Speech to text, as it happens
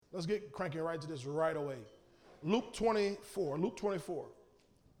Let's get cranking right to this right away. Luke 24. Luke 24.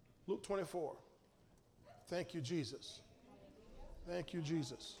 Luke 24. Thank you, Jesus. Thank you,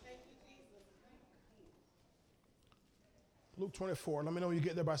 Jesus. Luke 24. Let me know when you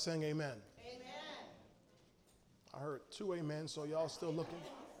get there by saying amen. Amen. I heard 2 amen, so y'all still looking.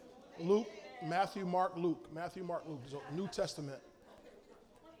 Luke, Matthew, Mark, Luke. Matthew, Mark, Luke. So New Testament.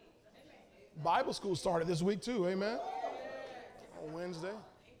 Bible school started this week too, amen. On Wednesday.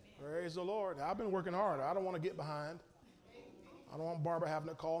 Praise the Lord. I've been working hard. I don't want to get behind. I don't want Barbara having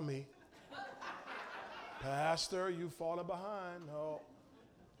to call me. Pastor, you've fallen behind. No.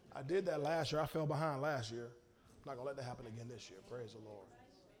 I did that last year. I fell behind last year. I'm not going to let that happen again this year. Praise the Lord.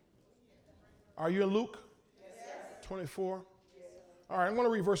 Are you in Luke 24? All right, I'm going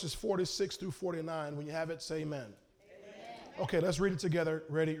to read verses 46 through 49. When you have it, say amen. Okay, let's read it together.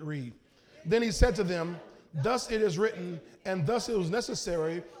 Ready, read. Then he said to them, thus it is written, and thus it was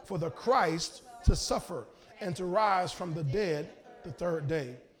necessary for the Christ to suffer and to rise from the dead the third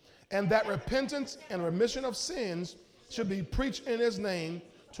day, and that repentance and remission of sins should be preached in his name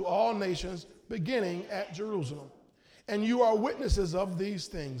to all nations, beginning at Jerusalem. And you are witnesses of these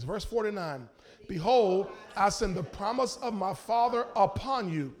things. Verse 49, behold, I send the promise of my Father upon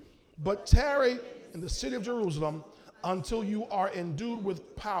you, but tarry in the city of Jerusalem until you are endued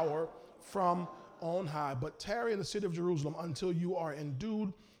with power from on high. But tarry in the city of Jerusalem until you are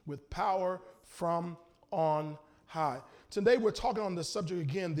endued with power from on high. Today we're talking on the subject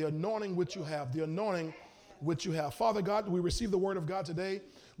again, the anointing which you have, the anointing which you have. Father God, we receive the word of God today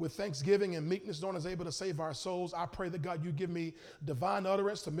with thanksgiving and meekness, knowing is able to save our souls. I pray that God, you give me divine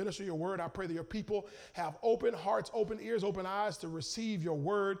utterance to minister your word. I pray that your people have open hearts, open ears, open eyes to receive your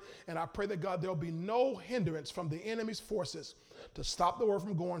word. And I pray that God, there'll be no hindrance from the enemy's forces to stop the word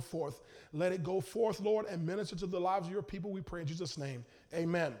from going forth. Let it go forth, Lord, and minister to the lives of your people. We pray in Jesus' name.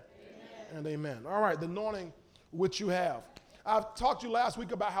 Amen. And amen. All right, the anointing which you have. I've talked to you last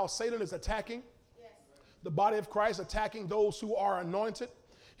week about how Satan is attacking the body of Christ, attacking those who are anointed.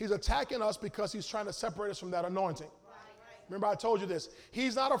 He's attacking us because he's trying to separate us from that anointing. Remember, I told you this.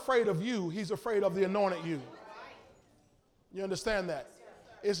 He's not afraid of you. He's afraid of the anointed you. You understand that?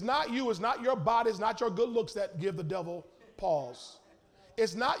 It's not you. It's not your body. It's not your good looks that give the devil pause.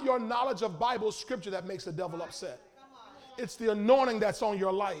 It's not your knowledge of Bible scripture that makes the devil upset. It's the anointing that's on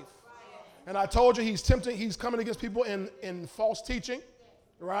your life. And I told you he's tempting. He's coming against people in false teaching,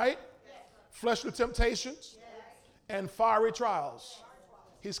 right? Fleshly temptations and fiery trials.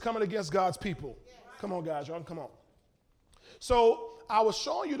 He's coming against God's people. Come on, guys, y'all, come on. So I was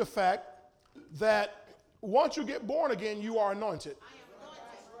showing you the fact that once you get born again, you are anointed.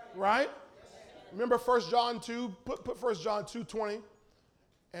 Right? Remember 1 John 2, put 1 John 2:20,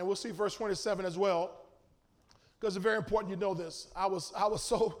 and we'll see verse 27 as well, because it's very important you know this. I was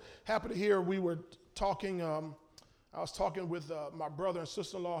so happy to hear we were talking, I was talking with my brother and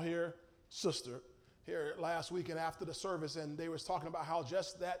sister-in-law here last week and after the service, and they was talking about how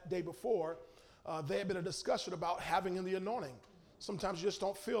just that day before, there had been a discussion about having in the anointing. Sometimes you just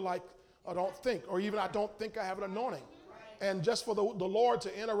don't feel like, or don't think, or even I don't think I have an anointing. And just for the Lord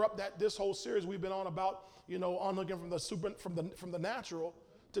to interrupt this whole series we've been on about, unhooking from the natural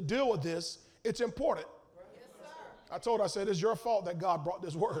to deal with this, it's important. I said, it's your fault that God brought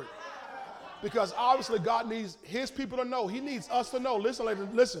this word. Because obviously God needs his people to know. He needs us to know. Listen,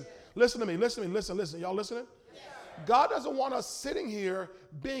 listen to me. Y'all listening? God doesn't want us sitting here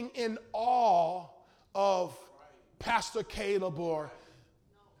being in awe of Pastor Caleb or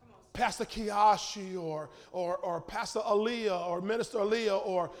Pastor Kiyashi or Pastor Aaliyah or Minister Aaliyah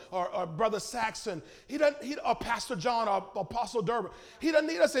or Brother Saxon. Or Pastor John or Apostle Durbin. He doesn't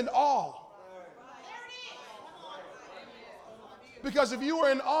need us in awe. Because if you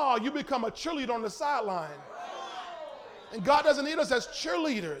are in awe, you become a cheerleader on the sideline. And God doesn't need us as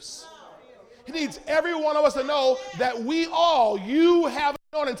cheerleaders. He needs every one of us to know that you have an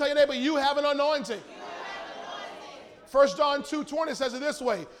anointing. Tell your neighbor, you have an anointing. 1 John 2:20 says it this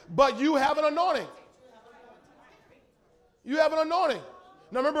way, but you have an anointing. You have an anointing.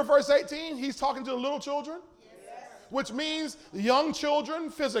 Now remember verse 18, he's talking to the little children, which means the young children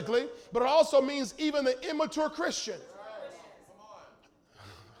physically, but it also means even the immature Christian.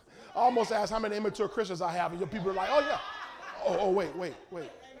 I almost asked how many immature Christians I have, and your people are like, oh yeah. Oh, wait.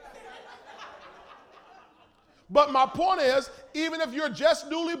 But my point is, even if you're just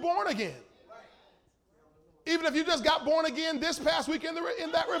newly born again, even if you just got born again this past week in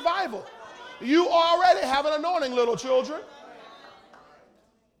that revival, you already have an anointing, little children.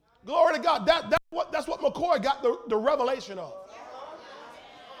 Glory to God. That's what McCoy got the revelation of.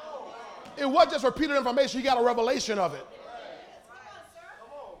 It wasn't just repeated information. He got a revelation of it.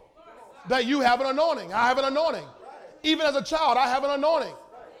 that you have an anointing. I have an anointing. Even as a child, I have an anointing.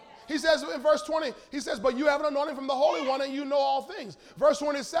 He says in verse 20, he says, but you have an anointing from the Holy One and you know all things. Verse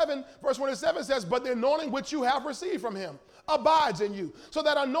 27 says, but the anointing which you have received from him abides in you. So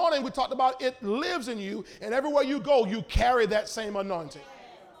that anointing we talked about, it lives in you, and everywhere you go, you carry that same anointing.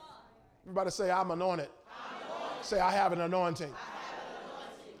 Everybody say, I'm anointed. Say, I have an anointing.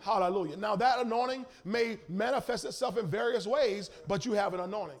 Hallelujah. Now that anointing may manifest itself in various ways, but you have an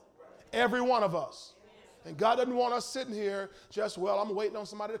anointing. Every one of us. And God doesn't want us sitting here just, well, I'm waiting on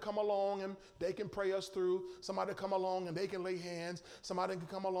somebody to come along and they can pray us through. Somebody to come along and they can lay hands. Somebody can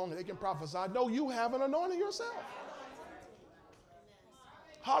come along and they can prophesy. No, you have an anointing yourself.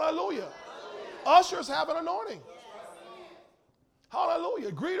 Hallelujah. Ushers have an anointing.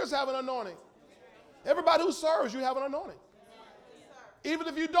 Hallelujah. Greeters have an anointing. Everybody who serves, you have an anointing. Even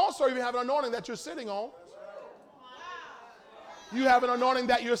if you don't serve, you have an anointing that you're sitting on. You have an anointing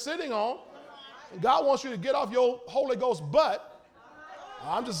that you're sitting on. And God wants you to get off your Holy Ghost butt.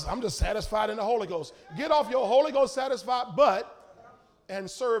 I'm just satisfied in the Holy Ghost. Get off your Holy Ghost satisfied butt and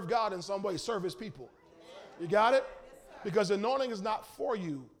serve God in some way. Serve his people. You got it? Because the anointing is not for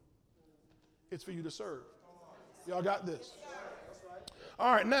you. It's for you to serve. Y'all got this?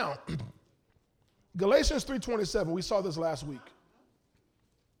 All right, now, Galatians 3:27. We saw this last week.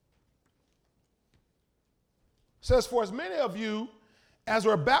 It says, for as many of you as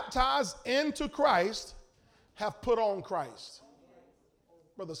were baptized into Christ have put on Christ.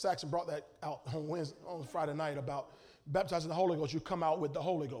 Brother Saxon brought that out on Friday night about baptized in the Holy Ghost. You come out with the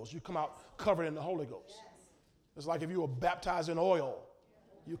Holy Ghost. You come out covered in the Holy Ghost. It's like if you were baptized in oil,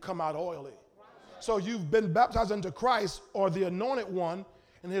 you come out oily. So you've been baptized into Christ or the anointed one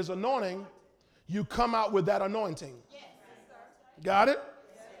and his anointing, you come out with that anointing. Got it?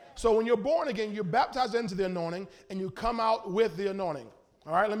 So when you're born again, you're baptized into the anointing and you come out with the anointing.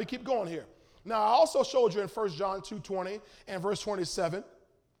 All right, let me keep going here. Now, I also showed you in 1 John 2:20 and verse 27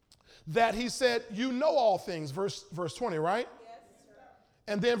 that he said, you know all things, verse 20, right? Yes,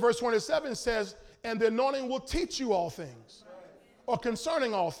 and then verse 27 says, and the anointing will teach you all things or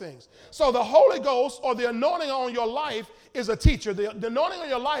concerning all things. So the Holy Ghost or the anointing on your life is a teacher. The anointing on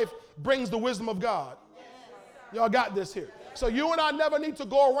your life brings the wisdom of God. Y'all got this here. So you and I never need to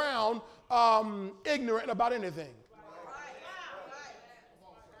go around ignorant about anything.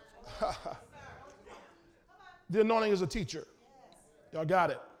 The anointing is a teacher. Y'all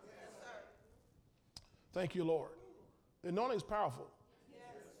got it? Thank you, Lord. The anointing is powerful.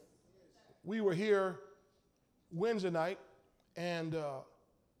 We were here Wednesday night, and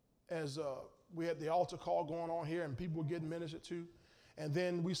as we had the altar call going on here, and people were getting ministered to, and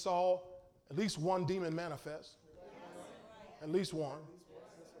then we saw at least one demon manifest. At least one.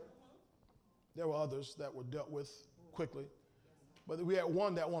 There were others that were dealt with quickly. But we had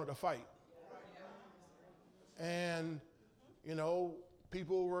one that wanted to fight. And,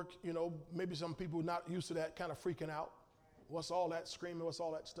 people were, maybe some people not used to that kind of freaking out. What's all that screaming? What's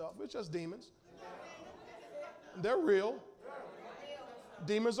all that stuff? It's just demons. They're real.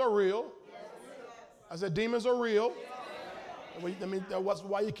 Demons are real. I said demons are real. I mean, that's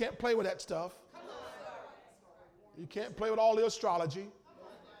why you can't play with that stuff. You can't play with all the astrology.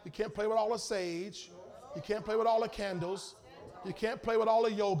 You can't play with all the sage. You can't play with all the candles. You can't play with all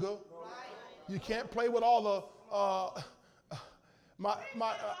the yoga. You can't play with all the. My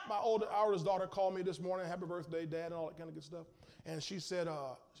oldest daughter called me this morning. Happy birthday, Dad, and all that kind of good stuff. And she said,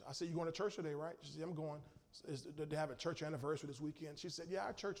 I said, you going to church today, right? She said, I'm going. They have a church anniversary this weekend. She said, yeah,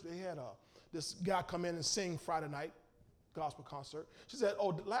 our church, they had this guy come in and sing Friday night, gospel concert. She said,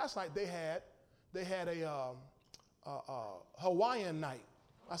 oh, last night they had a Hawaiian night.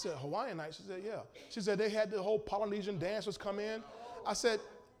 I said, Hawaiian night? She said, yeah. She said they had the whole Polynesian dancers come in. I said,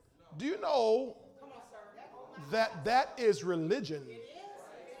 do you know that is religion?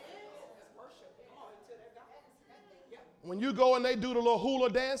 When you go and they do the little hula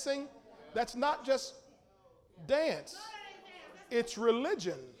dancing, that's not just dance. It's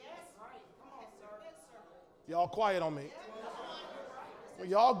religion. Y'all quiet on me. When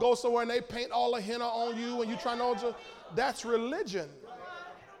y'all go somewhere and they paint all the henna on you and you try to, that's religion.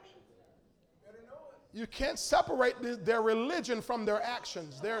 You can't separate their religion from their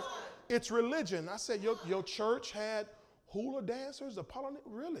actions. It's religion. I said, your church had hula dancers,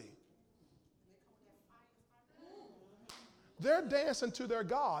 really? They're dancing to their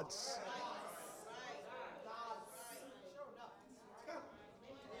gods.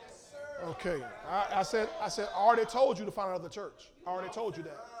 Okay. I said, I already told you to find another church. I already told you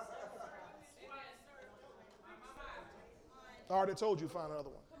that. I already told you to find another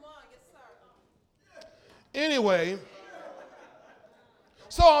one. Anyway,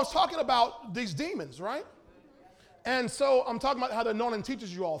 So I was talking about these demons, right? And so I'm talking about how the anointing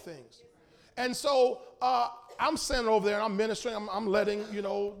teaches you all things. And so I'm standing over there and I'm ministering. I'm letting,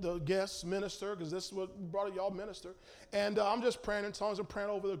 the guests minister because this is what brought y'all minister. And I'm just praying in tongues and praying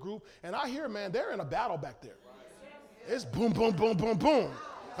over the group. And I hear, man, they're in a battle back there. It's boom, boom, boom, boom, boom.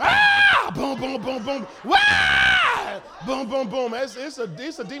 Ah! Boom, boom, boom, boom. Wah! Boom, boom, boom. It's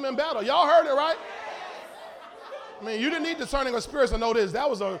a demon battle. Y'all heard it, right? I mean, you didn't need discerning of spirits to know this. That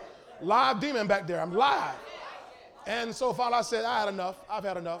was a live demon back there. I'm live. And so finally I said, I had enough. I've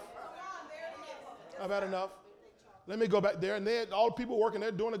had enough. I've had enough. Let me go back there. And all the people working,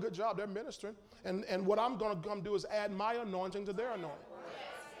 they're doing a good job. They're ministering. And what I'm going to come do is add my anointing to their anointing.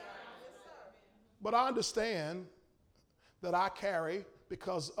 But I understand that I carry,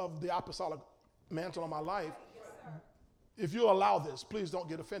 because of the apostolic mantle on my life, if you allow this, please don't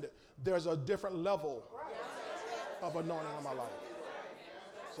get offended. There's a different level of anointing on my life.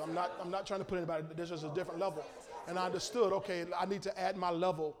 So I'm not trying to put anybody, there's just a different level. And I understood, okay, I need to add my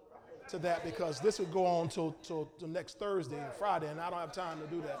level to that because this would go on till next Thursday and Friday, and I don't have time to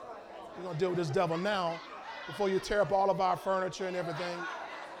do that. We're going to deal with this devil now before you tear up all of our furniture and everything.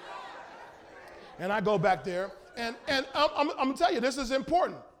 And I go back there, and I'm going to tell you, this is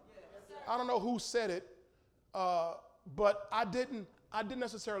important. I don't know who said it, but I didn't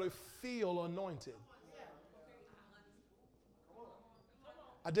necessarily feel anointed.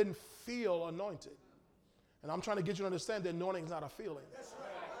 I didn't feel anointed. And I'm trying to get you to understand that anointing is not a feeling.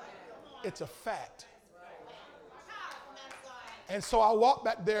 It's a fact. And so I walked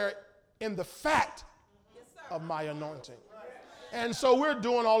back there in the fact of my anointing. And so we're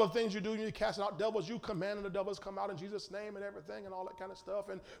doing all the things you do. You're casting out devils. You commanding the devils come out in Jesus' name and everything and all that kind of stuff.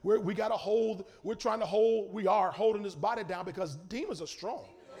 And we got to hold, we are holding this body down because demons are strong.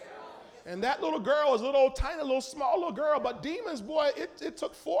 And that little girl is a little tiny, little small little girl. But demons, boy, it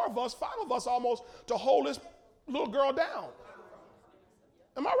took 5 of us almost to hold this little girl down.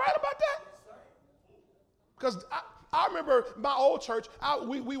 Am I right about that? Because I remember my old church,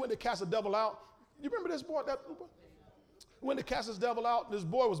 we went to cast the devil out. You remember this boy? We went to cast this devil out. This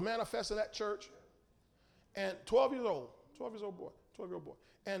boy was manifesting at church. And 12 years old boy.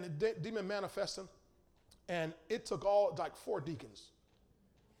 And the demon manifesting. And it took 4 deacons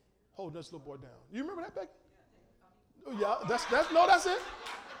holding this little boy down. You remember that, Becky? Oh, yeah, that's it.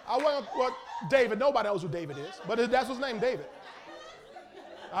 I wasn't David. Nobody knows who David is, but that's his name, David.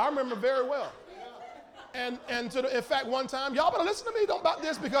 I remember very well. And in fact, one time, y'all better listen to me about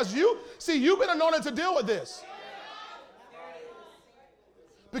this because you've been anointed to deal with this.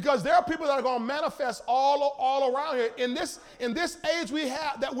 Because there are people that are going to manifest all around here. In this age we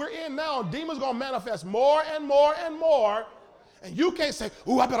have that we're in now, demons are going to manifest more and more and more. And you can't say,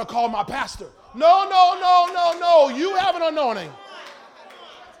 "Ooh, I better call my pastor." No. You have an anointing.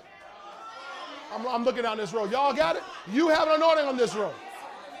 I'm looking down this road. Y'all got it? You have an anointing on this road.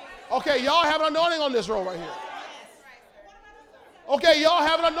 Okay, y'all have an anointing on this road right here. Okay, y'all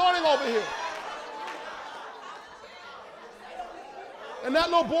have an anointing over here. And that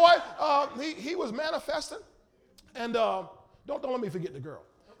little boy, he was manifesting. And don't let me forget the girl.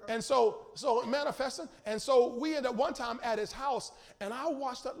 And so manifesting. And so we ended up one time at his house, and I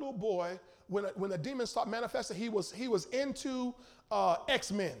watched that little boy when the demon started manifesting. He was into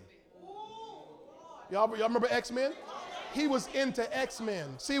X-Men. Y'all remember X-Men? He was into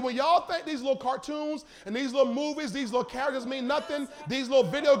X-Men. See, when y'all think these little cartoons and these little movies, these little characters mean nothing, these little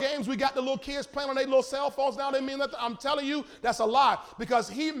video games we got the little kids playing on their little cell phones now, they mean nothing. I'm telling you, that's a lie because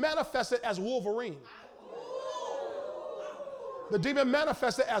he manifested as Wolverine. The demon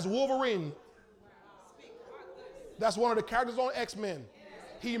manifested as Wolverine. That's one of the characters on X-Men.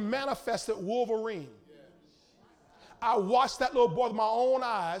 He manifested Wolverine. I watched that little boy with my own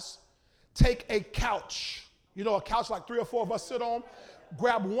eyes take a couch. You know, a couch like 3 or 4 of us sit on,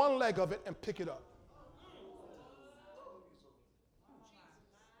 grab one leg of it and pick it up.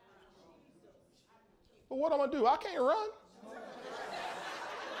 But what am I going to do? I can't run.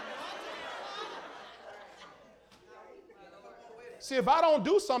 See, if I don't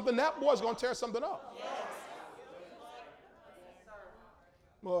do something, that boy's going to tear something up.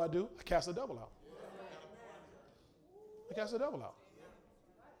 Well, I do. I cast the devil out. I cast the devil out.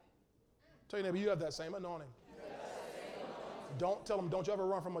 Tell your neighbor, you have that same anointing. Don't tell them, don't you ever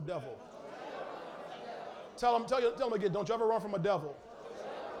run from a devil. Tell them again, don't you ever run from a devil.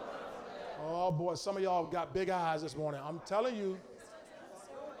 Oh boy, some of y'all got big eyes this morning. I'm telling you.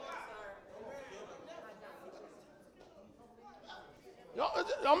 I'm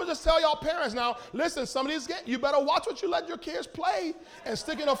going to just tell y'all parents now, listen, some of these games, you better watch what you let your kids play and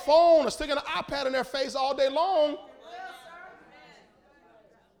sticking a phone or sticking an iPad in their face all day long.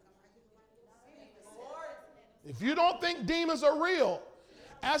 If you don't think demons are real,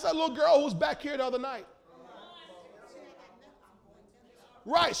 ask that little girl who was back here the other night.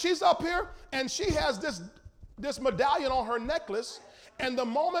 Right, she's up here and she has this medallion on her necklace. And the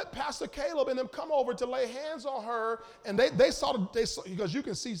moment Pastor Caleb and them come over to lay hands on her, and they saw, because you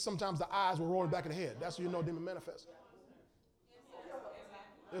can see sometimes the eyes were rolling back in the head. That's when you know demon manifest.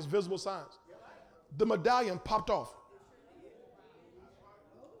 There's visible signs. The medallion popped off.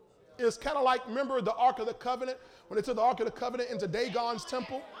 It's kind of like, remember the Ark of the Covenant? When they took the Ark of the Covenant into Dagon's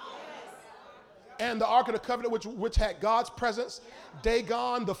temple? And the Ark of the Covenant, which had God's presence,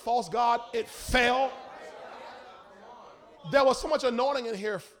 Dagon, the false god, it fell. There was so much anointing in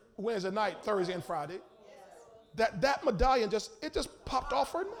here Wednesday night, Thursday, and Friday, that medallion just popped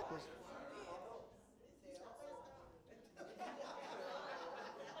off her necklace.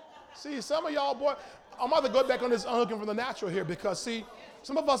 See, some of y'all, boy, I'm about to go back on this unhooking from the natural here because, see,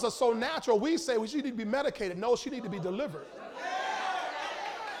 some of us are so natural, we say she need to be medicated. No, she need to be delivered.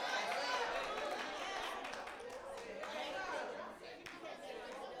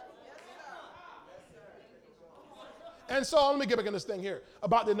 And so let me get back in this thing here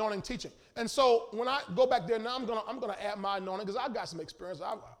about the anointing teaching. And so when I go back there now, I'm gonna add my anointing because I've got some experience.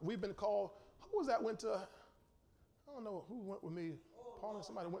 We've been called. Who was that went to? I don't know who went with me. Paul and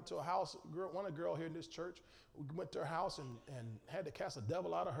somebody went to a house. One girl here in this church. We went to her house and had to cast a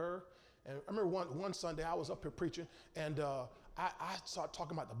devil out of her. And I remember one Sunday I was up here preaching and I started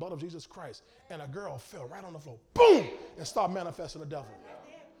talking about the blood of Jesus Christ. And a girl fell right on the floor, boom, and started manifesting the devil.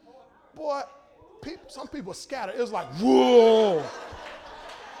 Boy. Some people scattered. It was like, whoa.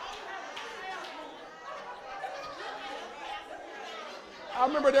 I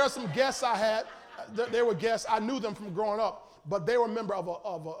remember there were some guests I had. They were guests. I knew them from growing up, but they were a member of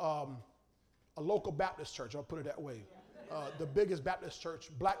a local Baptist church. I'll put it that way. The biggest Baptist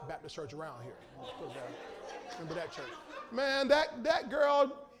church, black Baptist church around here. Remember that church. Man, that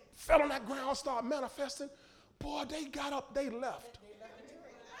girl fell on that ground, started manifesting. Boy, they got up, they left.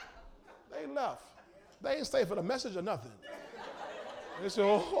 They left. They didn't stay for the message or nothing. They said,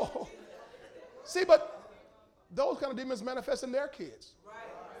 oh. See, but those kind of demons manifest in their kids.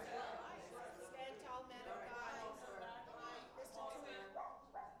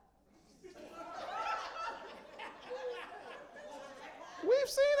 We've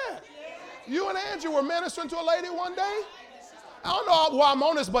seen that. You and Andrew were ministering to a lady one day. I don't know why I'm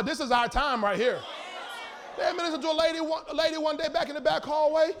on this, but this is our time right here. They ministered to a lady one day back in the back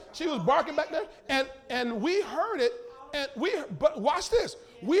hallway. She was barking back there, and we heard it. But watch this.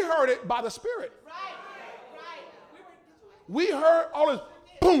 We heard it by the Spirit. We heard all this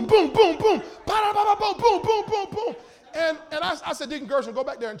boom, boom, boom, boom, boom, boom, boom, boom, boom. And I said, Deacon Gershon, go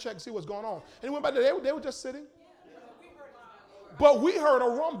back there and check and see what's going on. And he went back there. They were just sitting. But we heard a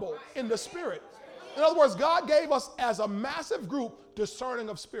rumble in the Spirit. In other words, God gave us as a massive group discerning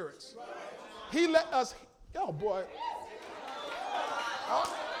of spirits. He let us. Oh, boy.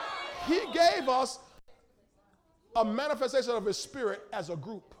 He gave us a manifestation of his Spirit as a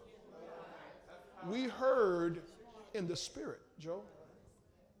group. We heard in the Spirit, Joe.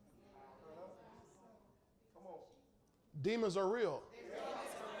 Demons are real.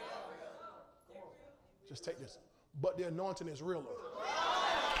 Just take this. But the anointing is realer.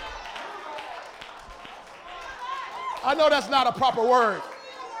 I know that's not a proper word,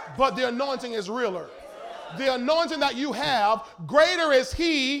 but the anointing is realer. The anointing that you have, greater is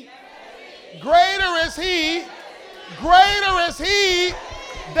he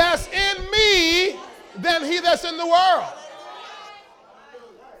that's in me than he that's in the world.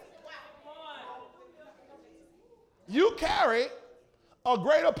 You carry a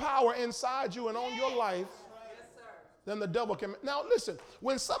greater power inside you and on your life than the devil can. Now listen,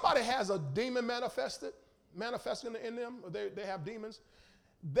 when somebody has a demon manifesting in them, or they have demons,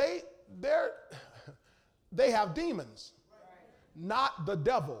 they have demons, not the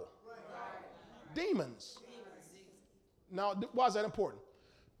devil. Demons. Now, why is that important?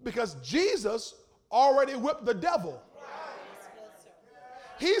 Because Jesus already whipped the devil.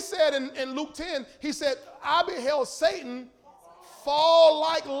 He said in Luke 10, he said, I beheld Satan fall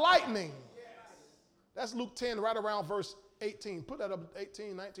like lightning. That's Luke 10, right around verse 18. Put that up,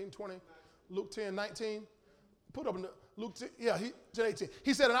 18, 19, 20. Luke 10, 19. Put up in the Luke 10, yeah, 18.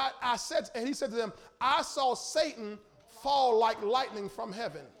 He said, and he said to them, I saw Satan fall like lightning from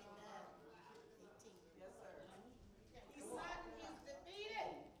heaven.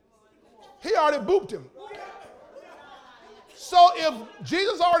 He already booped him. So if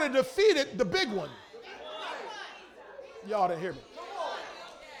Jesus already defeated the big one, y'all didn't hear me.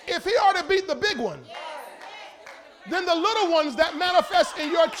 If he already beat the big one, than the little ones that manifest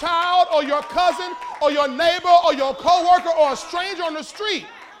in your child or your cousin or your neighbor or your coworker or a stranger on the street.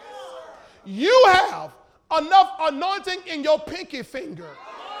 You have enough anointing in your pinky finger.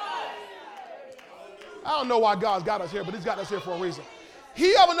 I don't know why God's got us here, but he's got us here for a reason.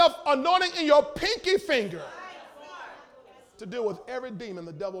 He have enough anointing in your pinky finger to deal with every demon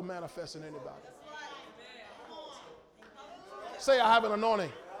the devil manifests in anybody. Say, I have an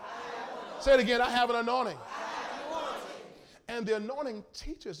anointing. Say it again, I have an anointing. And the anointing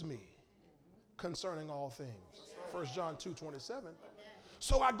teaches me concerning all things. 1 John 2:27.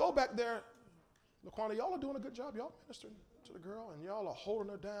 So I go back there. LaQuanda, y'all are doing a good job. Y'all ministering to the girl, and y'all are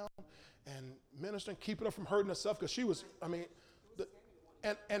holding her down and ministering, keeping her from hurting herself, because she was,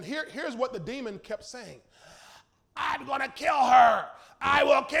 here's what the demon kept saying. I'm going to kill her. I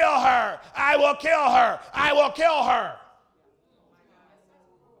will kill her. I will kill her. I will kill her.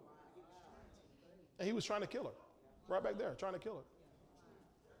 And he was trying to kill her. Right back there, trying to kill her.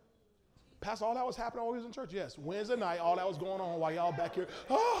 Pastor, all that was happening while we was in church? Yes. Wednesday night, all that was going on while y'all back here.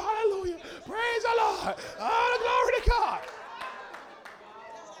 Oh, hallelujah. Praise the Lord. Oh, glory to God.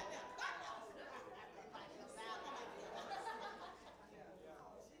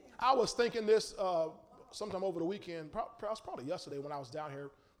 I was thinking this sometime over the weekend, probably yesterday when I was down here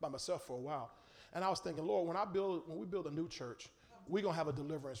by myself for a while. And I was thinking, Lord, when we build a new church, we're going to have a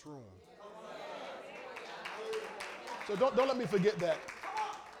deliverance room. So don't let me forget that.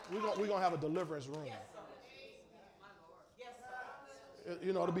 We're going to have a deliverance room.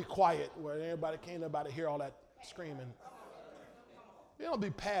 You know, to be quiet where can't nobody hear all that screaming. It don't be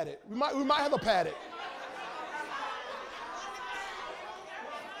padded. We might have a padded.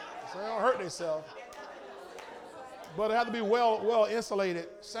 So they don't hurt themselves. But it has to be well insulated,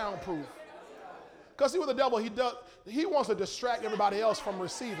 soundproof. Because see what the devil he does, he wants to distract everybody else from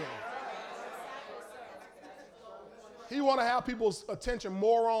receiving. He want to have people's attention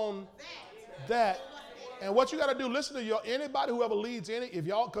more on that. And what you got to do, listen to anybody who ever leads any, if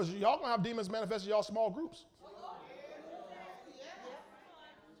y'all, because y'all gonna have demons manifest in y'all small groups.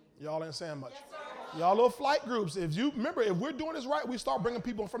 Y'all ain't saying much. Y'all little flight groups. If we're doing this right, we start bringing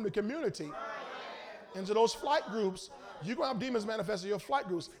people from the community into those flight groups. You're going to have demons manifest in your flight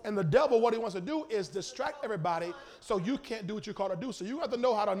groups. And the devil, what he wants to do is distract everybody so you can't do what you're called to do. So you have to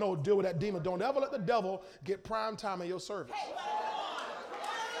know how to deal with that demon. Don't ever let the devil get prime time in your service.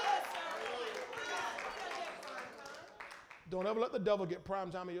 Don't ever let the devil get prime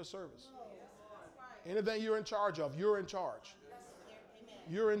time in your service. Anything you're in charge of, you're in charge.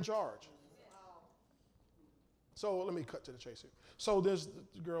 You're in charge. So let me cut to the chase here. So there's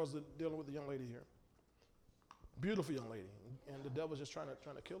the girls that dealing with the young lady here. Beautiful young lady. And the devil's just trying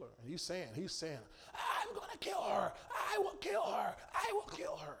to kill her. And he's saying, I'm going to kill her. I will kill her. I will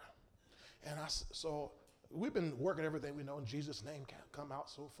kill her. And so we've been working everything we know in Jesus' name can't come out,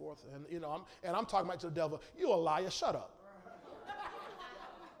 so forth. And I'm talking back to the devil. You a liar. Shut up.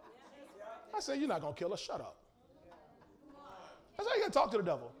 I said, you're not going to kill her. Shut up. That's how you got to talk to the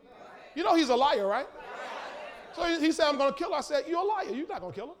devil. You know he's a liar, right? So he said, I'm going to kill her. I said, you're a liar. You're not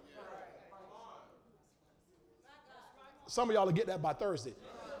going to kill her. Some of y'all will get that by Thursday.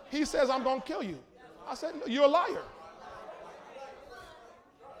 He says, I'm going to kill you. I said, no, you're a liar.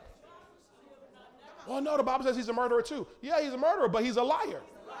 Well, no, the Bible says he's a murderer too. Yeah, he's a murderer, but he's a liar.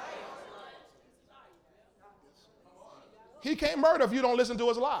 He can't murder if you don't listen to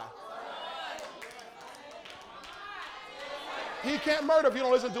his lie. He can't murder if you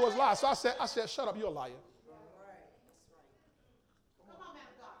don't listen to his lie. So I said, shut up, you're a liar.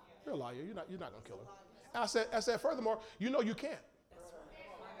 You're a liar. You're not going to kill her. And I said, furthermore, you know you can't.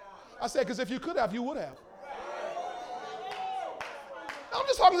 I said, because if you could have, you would have. I'm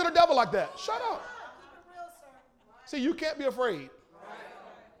just talking to the devil like that. Shut up. See, you can't be afraid.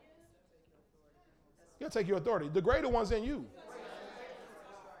 You got to take your authority. The greater one's in you.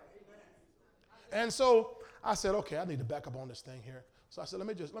 And so I said, okay, I need to back up on this thing here. So I said, let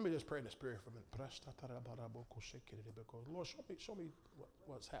me just pray in the spirit for a minute. Lord, show me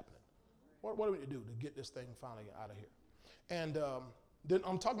what's happening. What do we need to do to get this thing finally out of here? And then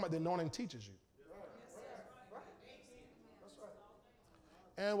I'm talking about the anointing teaches you.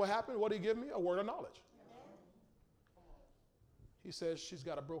 And what happened? What did he give me? A word of knowledge. He says she's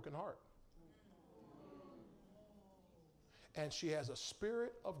got a broken heart. And she has a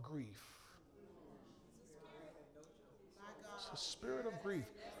spirit of grief. It's a spirit of grief,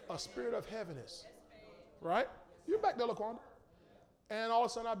 a spirit of heaviness. Right? You're back there, LaQuanda. And all of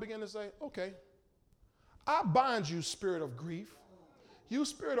a sudden I begin to say, okay, I bind you, spirit of grief. You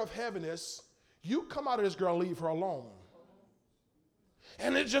spirit of heaviness, you come out of this girl and leave her alone.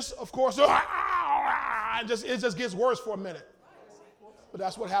 And it just, of course, it just gets worse for a minute. But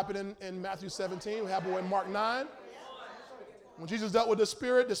that's what happened in Matthew 17. What happened in Mark 9. When Jesus dealt with the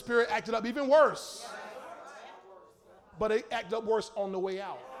Spirit acted up even worse. But it acted up worse on the way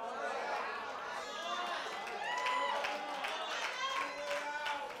out.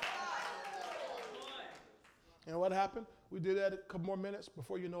 You know what happened? We did that a couple more minutes.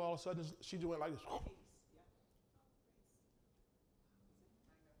 Before you know, all of a sudden, she just went like this.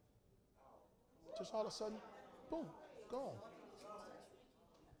 Just all of a sudden, boom, gone.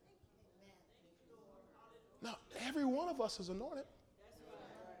 Now, every one of us is anointed.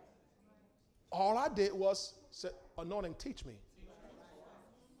 All I did was say, anointing, teach me.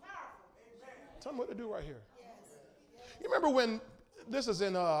 Tell me what to do right here. You remember when, this is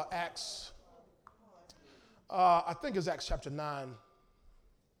in Acts, I think it's Acts chapter 9,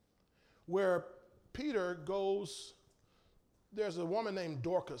 where Peter goes, there's a woman named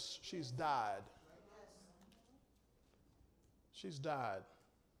Dorcas. She's died. She's died.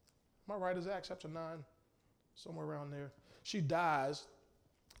 Am I right? Is Acts chapter 9? Somewhere around there. She dies,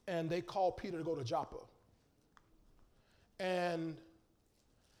 and they call Peter to go to Joppa. And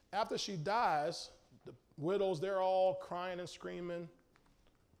after she dies, the widows, they're all crying and screaming.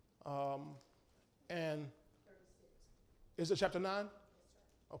 And is it chapter 9?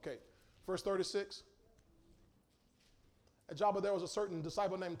 Okay. Verse 36. At Joppa, there was a certain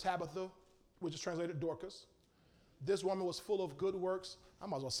disciple named Tabitha, which is translated Dorcas. This woman was full of good works. I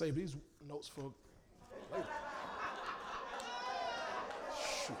might as well save these notes for later.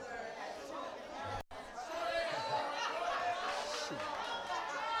 Shoot. Shoot.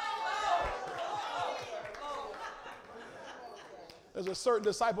 There's a certain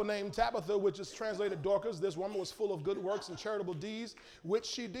disciple named Tabitha, which is translated Dorcas. This woman was full of good works and charitable deeds, which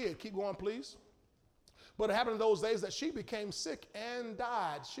she did. Keep going, please. But it happened in those days that she became sick and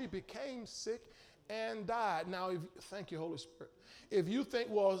died. She became sick and died. Now, thank you, Holy Spirit. If you think,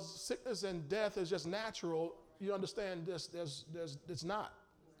 well, sickness and death is just natural, you understand this. It's not.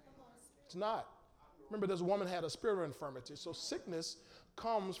 It's not. Remember, this woman had a spirit of infirmity. So sickness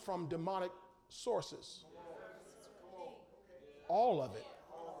comes from demonic sources. All of it.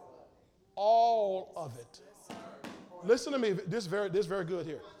 All of it. Listen to me. This is very good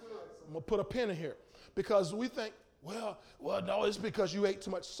here. I'm going to put a pin in here. Because we think, well, no, it's because you ate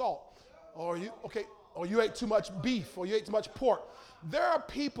too much salt. Or you ate too much beef, or you ate too much pork. There are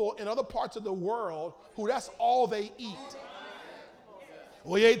people in other parts of the world who that's all they eat.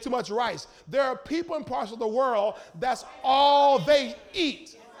 Or you ate too much rice. There are people in parts of the world that's all they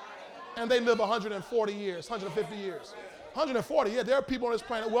eat. And they live 140 years, 150 years. 140, yeah, there are people on this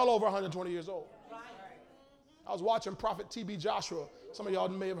planet well over 120 years old. I was watching Prophet T.B. Joshua. Some of y'all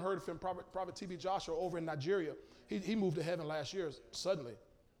may have heard of him, Prophet T.B. Joshua over in Nigeria. He moved to heaven last year suddenly.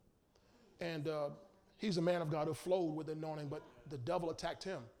 And he's a man of God who flowed with anointing, but the devil attacked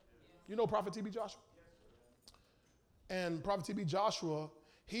him. You know Prophet T.B. Joshua? And Prophet T.B. Joshua,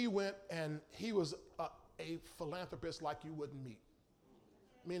 he went and he was a philanthropist like you wouldn't meet.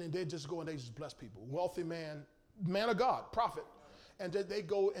 Meaning they just go and they just bless people. Wealthy man of God, prophet. And they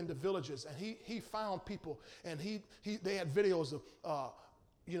go into villages, and he found people, and they had videos of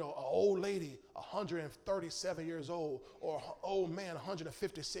an old lady, 137 years old, or an old man,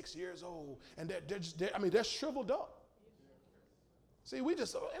 156 years old, and they're shriveled up. See, ain't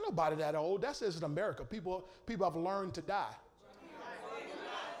nobody that old. That's just in America. People have learned to die.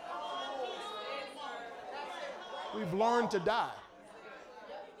 We've learned to die.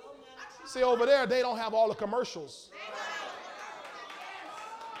 See, over there, they don't have all the commercials.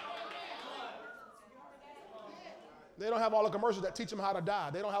 They don't have all the commercials that teach them how to die.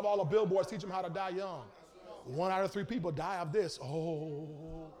 They don't have all the billboards teach them how to die young. 1 out of 3 people die of this.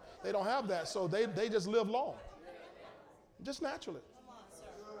 Oh, they don't have that. So they just live long. Just naturally.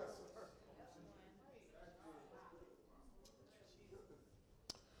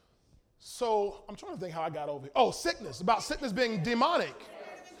 So I'm trying to think how I got over here. Oh, sickness. About sickness being demonic.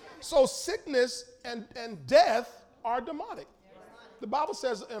 So sickness and death are demonic. The Bible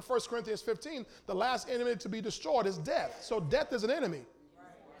says in 1 Corinthians 15, the last enemy to be destroyed is death. So death is an enemy.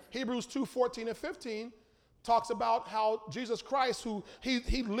 Hebrews 2:14 and 15 talks about how Jesus Christ, who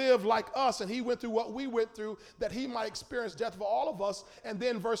he lived like us and he went through what we went through, that he might experience death for all of us. And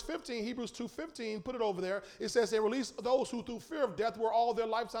then verse 15, Hebrews 2:15, put it over there. It says they released those who through fear of death were all their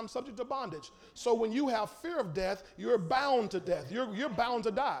lifetime subject to bondage. So when you have fear of death, you're bound to death. You're bound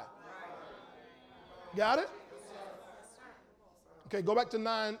to die. Got it? Okay, go back to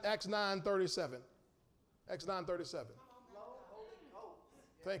Acts 9:37. Acts 9:37.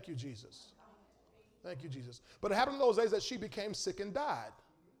 Thank you, Jesus. Thank you, Jesus. But it happened in those days that she became sick and died.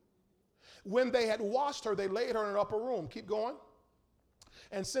 When they had washed her, they laid her in an upper room. Keep going.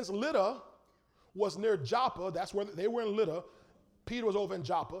 And since Lydda was near Joppa, that's where they were in Lydda, Peter was over in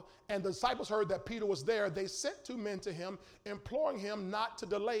Joppa, and the disciples heard that Peter was there. They sent 2 men to him, imploring him not to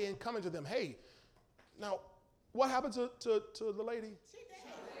delay in coming to them. Hey, now, what happened to the lady?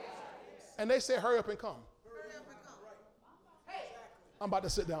 And they said, hurry up and come. I'm about to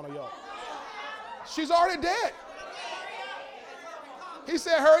sit down on y'all. She's already dead. He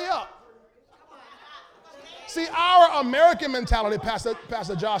said, hurry up. See, our American mentality,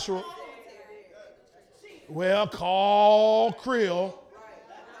 Pastor Joshua, well, call Krill,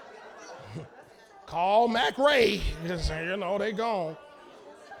 call Mac Ray. You know, they gone.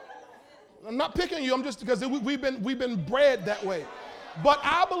 I'm not picking you. I'm just because we've been bred that way. But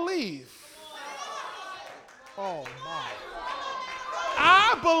I believe. Oh my!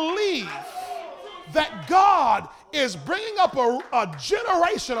 I believe that God is bringing up a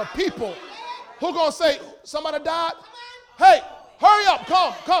generation of people who are gonna say, "Somebody died. Hey, hurry up!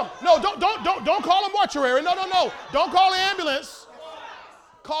 Come! No, don't call a mortuary. No. Don't call the ambulance.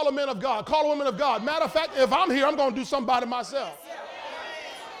 Call a man of God. Call a woman of God. Matter of fact, if I'm here, I'm gonna do somebody myself."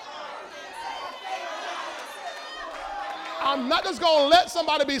 I'm not just going to let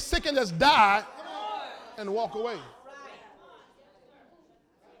somebody be sick and just die and walk away.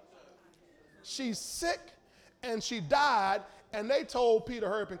 She's sick and she died, and they told Peter,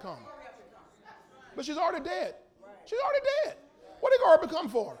 hurry up and come. But she's already dead. She's already dead. What are they going to hurry up and come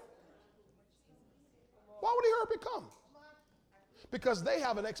for? Why would he hurry up and come? Because they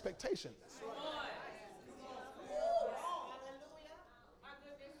have an expectation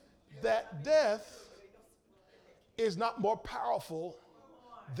that death is not more powerful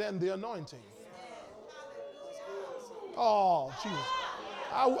than the anointing. Oh, Jesus.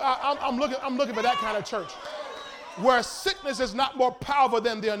 I'm looking for that kind of church where sickness is not more powerful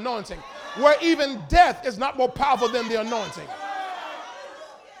than the anointing, where even death is not more powerful than the anointing.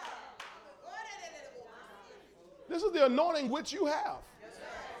 This is the anointing which you have.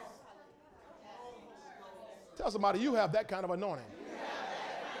 Tell somebody you have that kind of anointing.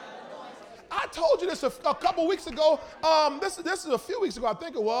 I told you this a couple weeks ago. This is a few weeks ago, I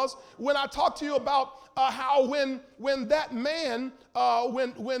think it was, when I talked to you about how when that man,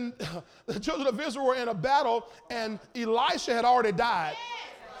 when the children of Israel were in a battle and Elisha had already died.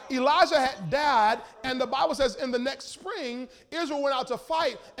 Elijah had died, and the Bible says in the next spring, Israel went out to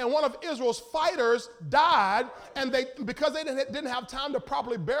fight, and one of Israel's fighters died, and because they didn't have time to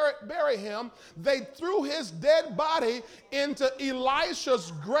properly bury him, they threw his dead body into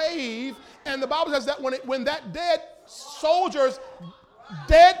Elisha's grave, and the Bible says that when that dead soldier's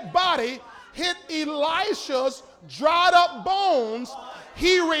dead body hit Elisha's dried up bones,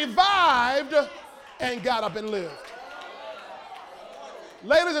 he revived and got up and lived.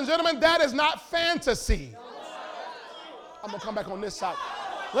 Ladies and gentlemen, that is not fantasy. I'm going to come back on this side.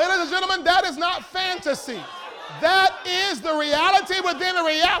 Ladies and gentlemen, that is not fantasy. That is the reality within a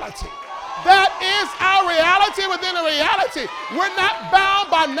reality. That is our reality within a reality. We're not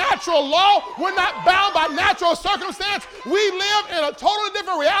bound by natural law. We're not bound by natural circumstance. We live in a totally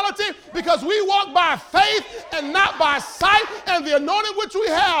different reality because we walk by faith and not by sight. And the anointing which we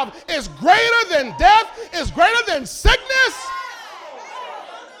have is greater than death, is greater than sickness.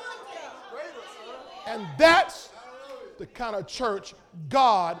 And that's the kind of church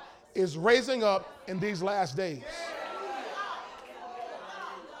God is raising up in these last days.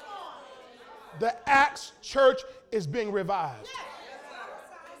 The Acts church is being revived.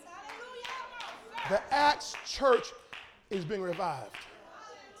 The Acts church is being revived.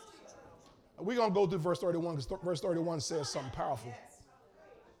 We're going to go through verse 31 because verse 31 says something powerful.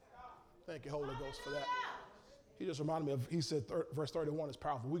 Thank you, Holy Ghost, for that. He just reminded me of, he said verse 31 is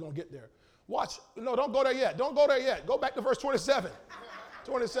powerful. We're going to get there. Watch. No, don't go there yet. Don't go there yet. Go back to verse 27.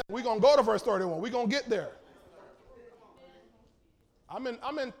 27. We're going to go to verse 31. We're going to get there. I'm in,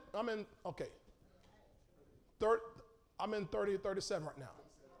 okay. I'm in 37 right now.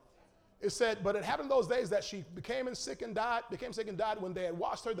 It said, but it happened those days that she became sick and died when they had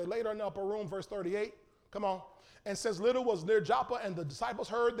washed her. They laid her in the upper room, verse 38. Come on. And since Lydda was near Joppa and the disciples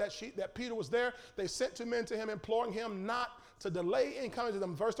heard that Peter was there, they sent 2 men to him, imploring him not to delay in coming to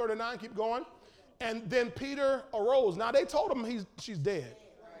them. Verse 39, keep going. And then Peter arose. Now they told him she's dead.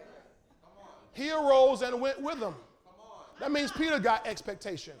 He arose and went with them. That means Peter got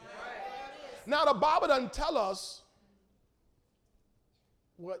expectation. Now the Bible doesn't tell us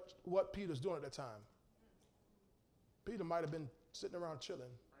what Peter's doing at that time. Peter might have been sitting around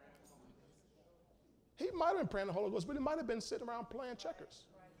chilling. He might have been praying the Holy Ghost, but he might have been sitting around playing checkers.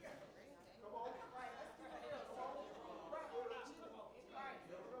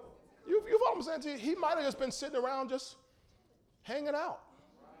 You've I'm saying to you? He might have just been sitting around just hanging out.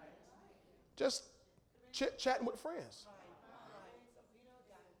 Just chit-chatting with friends.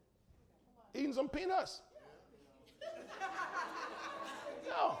 Eating some peanuts.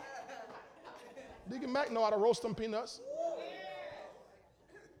 No. Deacon Mac know how to roast them peanuts.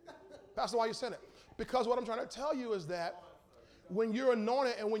 Pastor, why you said it? Because what I'm trying to tell you is that when you're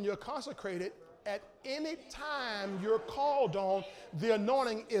anointed and when you're consecrated, at any time you're called on, the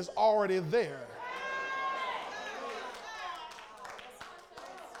anointing is already there.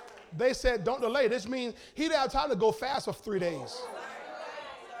 They said, don't delay. This means he didn't have time to go fast for 3 days.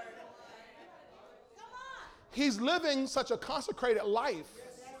 He's living such a consecrated life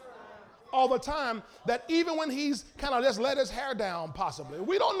all the time that even when he's kind of just let his hair down, possibly.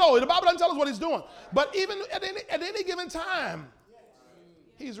 We don't know. The Bible doesn't tell us what he's doing. But even at any given time,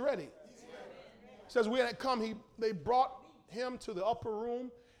 he's ready. It says when it come, they brought him to the upper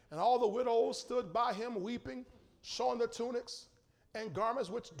room, and all the widows stood by him weeping, showing their tunics and garments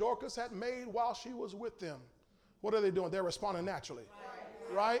which Dorcas had made while she was with them. What are they doing? They're responding naturally.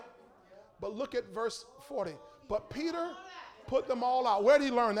 Right? But look at verse 40. But Peter put them all out. Where did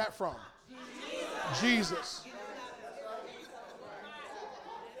he learn that from? Jesus.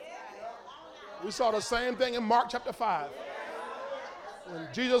 We saw the same thing in Mark chapter 5. When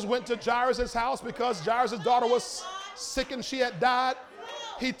Jesus went to Jairus' house because Jairus' daughter was sick and she had died,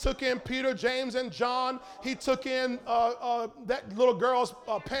 he took in Peter, James, and John. He took in that little girl's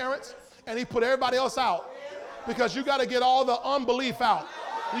parents, and he put everybody else out because you got to get all the unbelief out.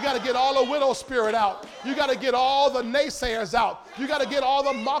 You got to get all the widow spirit out. You got to get all the naysayers out. You got to get all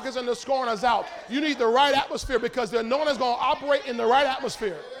the mockers and the scorners out. You need the right atmosphere because the anointing is going to operate in the right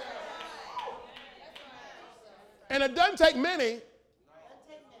atmosphere. And it doesn't take many.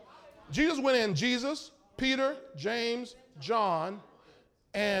 Jesus went in, Jesus, Peter, James, John,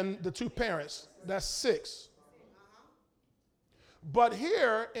 and the two parents. That's 6. But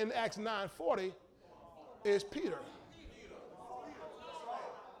here in Acts 9:40 is Peter.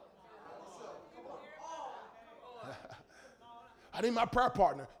 I need my prayer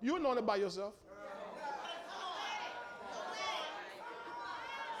partner. You anointed by yourself.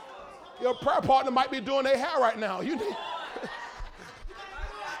 Your prayer partner might be doing their hair right now. You need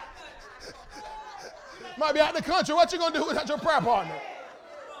might be out in the country. What you going to do without your prayer partner?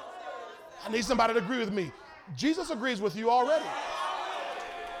 I need somebody to agree with me. Jesus agrees with you already.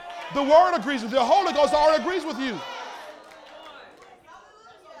 The Word agrees with you. The Holy Ghost already agrees with you.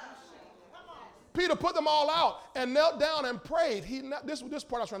 Peter put them all out and knelt down and prayed. This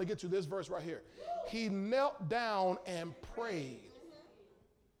part I was trying to get to, this verse right here. He knelt down and prayed.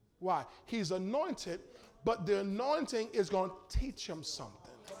 Why? He's anointed, but the anointing is going to teach him something.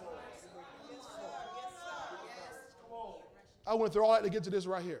 I went through all that to get to this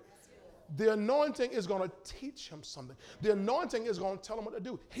right here. The anointing is going to teach him something. The anointing is going to tell him what to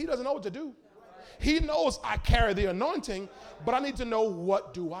do. He doesn't know what to do. He knows I carry the anointing, but I need to know,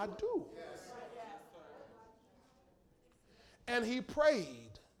 what do I do? And he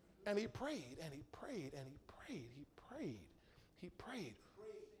prayed, and he prayed, and he prayed, and he prayed, he prayed, he prayed.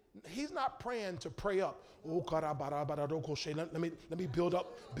 He's not praying to pray up. Oh, let me build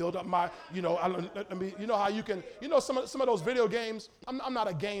up my, let me, how you can, some of those video games. I'm not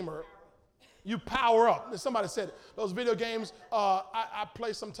a gamer. You power up. Somebody said those video games. I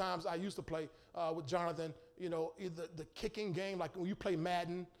play sometimes. I used to play with Jonathan. Either the kicking game, like when you play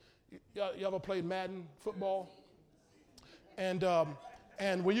Madden. You ever played Madden football? And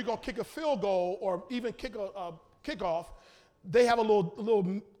when you're gonna kick a field goal or even kick a kickoff, they have a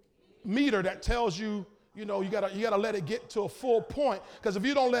little meter that tells you, you gotta let it get to a full point. Because if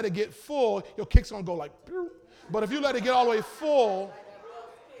you don't let it get full, your kick's gonna go like. But if you let it get all the way full,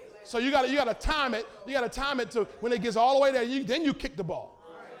 so you gotta time it. You gotta time it to when it gets all the way there. Then you kick the ball.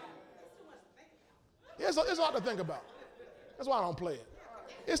 It's a lot to think about. That's why I don't play it.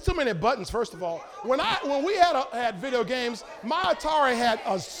 It's too many buttons, first of all. When we had video games, my Atari had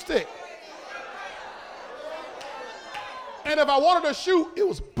a stick. And if I wanted to shoot, it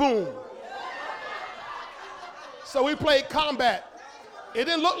was boom. So we played combat. It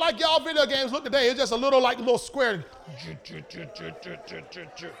didn't look like y'all video games look today. It's just a little square.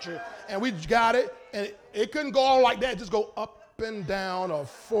 And we got it. And it couldn't go on like that. Just go up and down or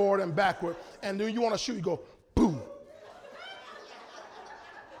forward and backward. And then you want to shoot, you go boom.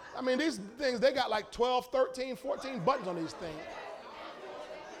 I mean, these things, they got like 12, 13, 14 buttons on these things.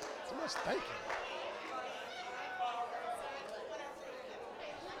 So much thinking.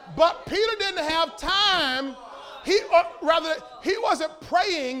 But Peter didn't have time. He wasn't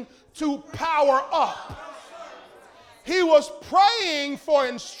praying to power up. He was praying for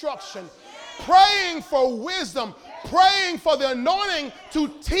instruction. praying for wisdom, praying for the anointing to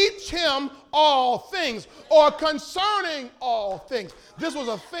teach him all things or concerning all things. This was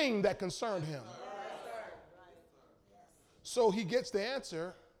a thing that concerned him. So he gets the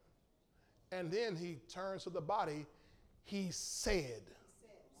answer, and then he turns to the body. He said.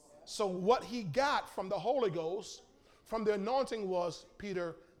 So what he got from the Holy Ghost, from the anointing was,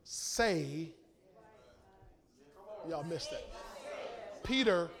 Peter, say. Y'all missed that.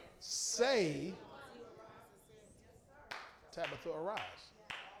 Peter, say, Tabitha, arise.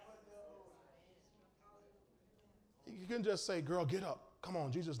 You can just say, girl, get up. Come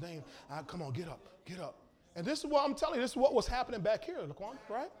on, Jesus' name. Come on, get up, get up. And this is what I'm telling you. This is what was happening back here, Laquan,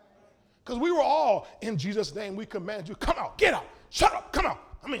 right? Because we were all, in Jesus' name, we command you, come out, get up, shut up, come out.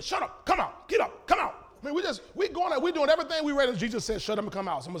 Shut up, come out, get up, come out. We're doing everything we read as Jesus said, shut up and come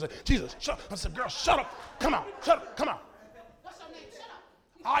out. Someone said, Jesus, shut up. I said, girl, shut up, come out, shut up, come out. What's your name? Shut up.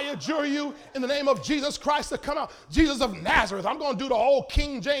 I adjure you in the name of Jesus Christ to come out. Jesus of Nazareth. I'm going to do the whole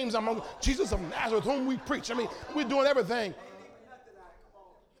King James. Jesus of Nazareth, whom we preach. We're doing everything.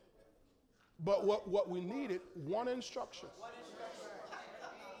 But what we needed, one instruction.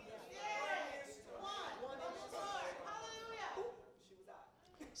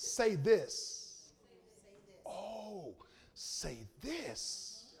 Say this. Oh, say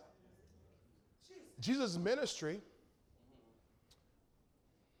this. Jesus' ministry,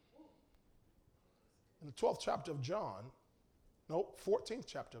 in the 12th chapter of John, 14th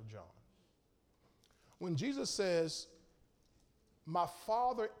chapter of John, when Jesus says, my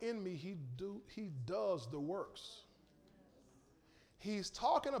Father in me, he does the works. He's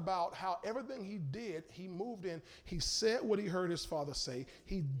talking about how everything he did, he moved in, he said what he heard his Father say,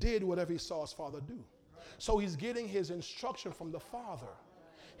 he did whatever he saw his Father do. So he's getting his instruction from the Father.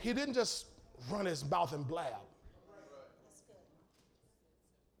 He didn't just run his mouth and blab.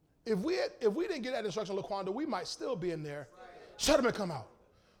 If we didn't get that instruction, LaQuanda, we might still be in there. Shut him and come out.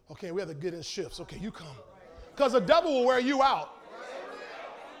 Okay, we have to get in shifts. Okay, you come. Because the devil will wear you out.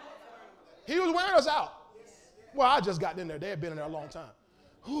 He was wearing us out. Well, I just got in there. They had been in there a long time.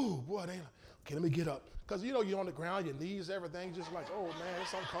 Ooh, boy, okay, let me get up. Because, you're on the ground, your knees, everything, just like, oh, man,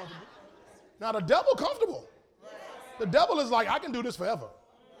 it's uncomfortable. Now, the devil comfortable. The devil is like, I can do this forever.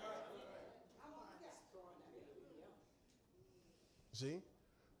 See?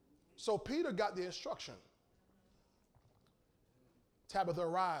 So Peter got the instruction. Tabitha,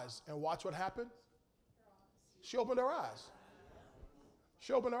 arise, and watch what happened. She opened her eyes.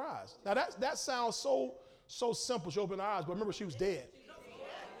 She opened her eyes. Now, that sounds so simple. She opened her eyes, but remember, she was dead.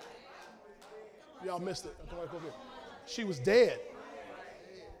 Y'all missed it. She was dead.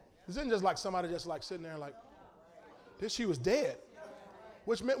 This isn't just like somebody just like sitting there like this. She was dead,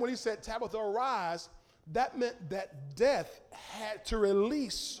 which meant when he said, Tabitha, arise, that meant that death had to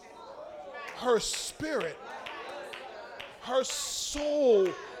release her spirit, her soul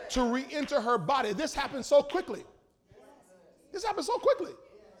to re-enter her body. This happened so quickly. This happened so quickly.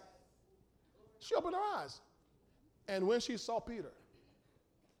 She opened her eyes. And when she saw Peter,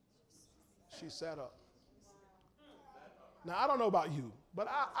 she sat up. Now, I don't know about you, but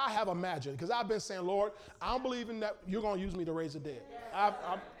I have imagined, because I've been saying, Lord, I don't believe in that you're going to use me to raise the dead.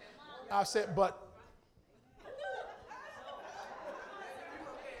 I've said, but,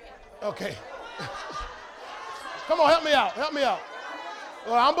 okay. Come on, help me out. Help me out.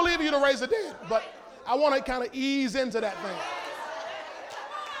 Well, I don't believe in you to raise the dead, but I want to kind of ease into that thing.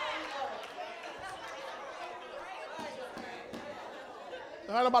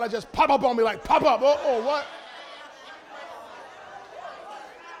 Ain't nobody just pop up on me like, pop up. Oh, what?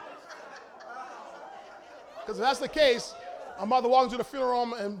 Because if that's the case, a mother walking to the funeral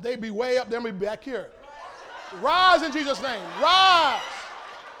home and they be way up there and be back here. Rise in Jesus' name. Rise.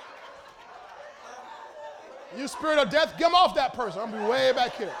 You spirit of death, get off that person. I'm going to be way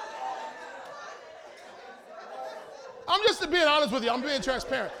back here. I'm just being honest with you. I'm being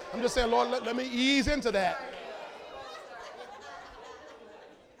transparent. I'm just saying, Lord, let me ease into that.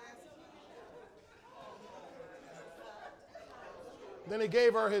 Then he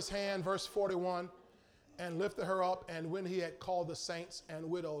gave her his hand, verse 41, and lifted her up. And when he had called the saints and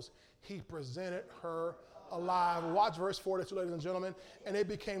widows, he presented her alive. Watch verse 42, ladies and gentlemen. And it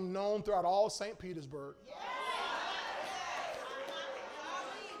became known throughout all St. Petersburg.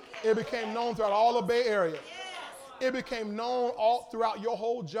 It became known throughout all the Bay Area. It became known all throughout your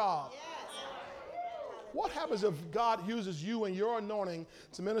whole job. What happens if God uses you and your anointing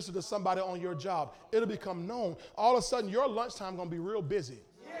to minister to somebody on your job? It'll become known. All of a sudden, your lunchtime is going to be real busy.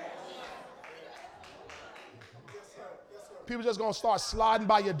 People just going to start sliding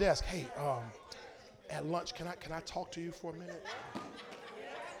by your desk. Hey, at lunch, can I talk to you for a minute?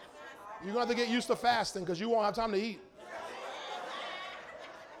 You're going to have to get used to fasting because you won't have time to eat.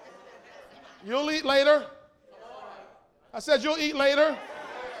 You'll eat later. I said you'll eat later.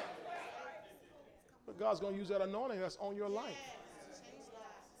 But God's going to use that anointing that's on your life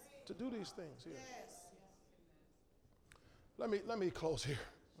to do these things here. Let me close here.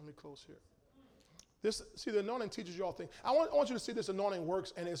 Let me close here. See, the anointing teaches you all things. I want you to see this anointing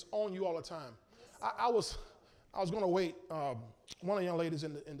works and it's on you all the time. I was going to wait. One of the young ladies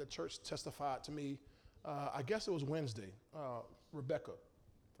in the church testified to me. I guess it was Wednesday. Rebecca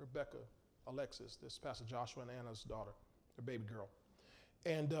Alexis, this Pastor Joshua and Anna's daughter, their baby girl.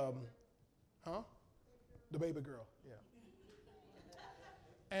 And, the baby girl, yeah.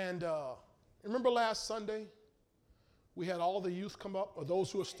 And remember last Sunday, we had all the youth come up, or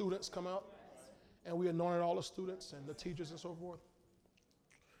those who are students come up, and we anointed all the students and the teachers and so forth.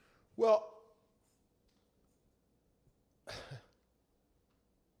 Well,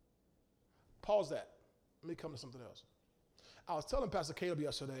 pause that. Let me come to something else. I was telling Pastor Caleb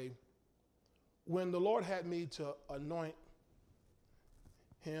yesterday, when the Lord had me to anoint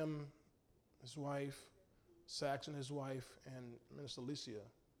him, his wife, Saxon, his wife, and Minister Alicia,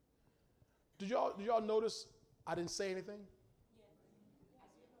 did y'all notice I didn't say anything?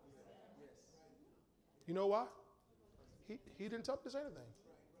 You know why? He didn't tell me to say anything.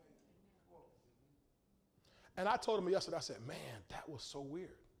 And I told him yesterday, I said, man, that was so weird.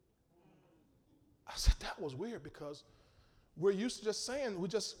 I said, that was weird because we're used to just saying, we're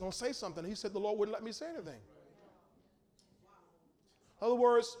just going to say something. He said the Lord wouldn't let me say anything. In other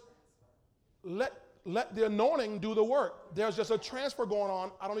words, let the anointing do the work. There's just a transfer going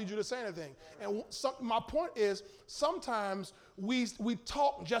on. I don't need you to say anything. And my point is, sometimes we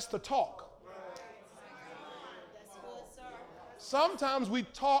talk just to talk. Sometimes we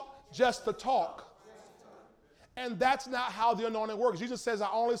talk just to talk. And that's not how the anointing works. Jesus says, I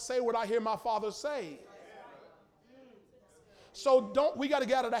only say what I hear my Father say. So we got to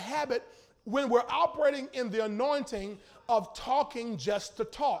get out of the habit when we're operating in the anointing of talking just to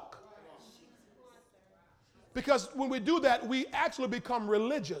talk. Because when we do that, we actually become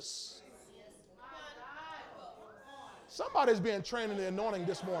religious. Somebody's being trained in the anointing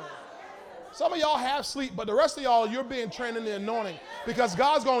this morning. Some of y'all have sleep, but the rest of y'all, you're being trained in the anointing because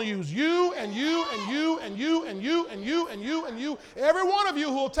God's going to use you and you and you and you and you and you and you and you. Every one of you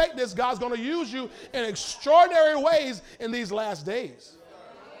who will take this, God's going to use you in extraordinary ways in these last days.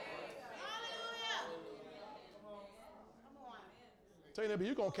 Tell your neighbor,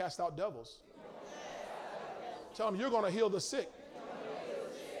 you're going to cast out devils. Tell them you're going to heal the sick.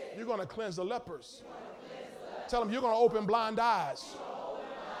 You're going to cleanse the lepers. Tell them you're going to open blind eyes.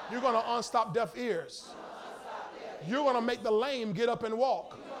 You're going to unstop deaf ears. You're going to make the lame get up and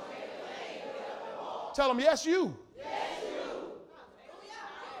walk. Tell them, yes, you.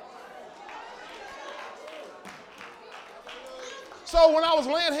 So when I was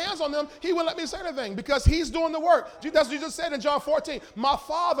laying hands on them, he wouldn't let me say anything because he's doing the work. That's what Jesus said in John 14. My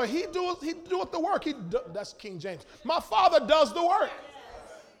Father, he doeth the work. That's King James. My Father does the work.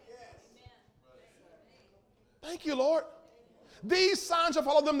 Thank you, Lord. These signs shall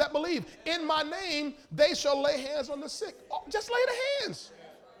follow them that believe. In my name, they shall lay hands on the sick. Oh, just lay the hands.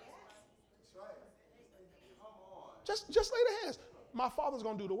 Just lay the hands. My Father's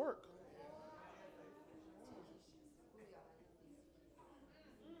going to do the work.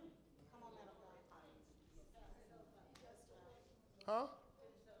 Huh?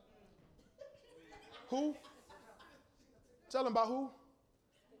 Who? Tell them about who?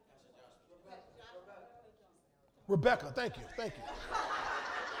 Rebecca, thank you.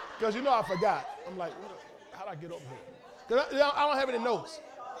 Because you know I forgot. I'm like, how did I get over here? Because I don't have any notes.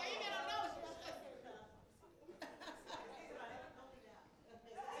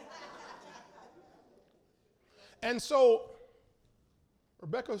 And so,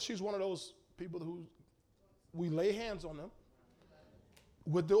 Rebecca, she's one of those people who we lay hands on them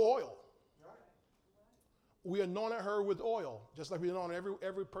with the oil. We anointed her with oil, just like we anointed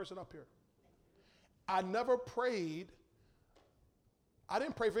every person up here. I never prayed. I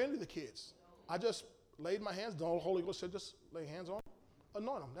didn't pray for any of the kids. I just laid my hands. The Holy Ghost said, just lay hands on them,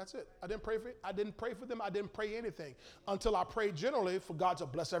 anoint them. That's it. I didn't pray for them. I didn't pray anything until I prayed generally for God to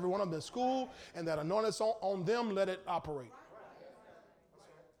bless every one of them in school and that anointing on them, let it operate.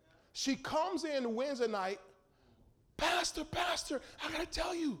 She comes in Wednesday night, Pastor, I gotta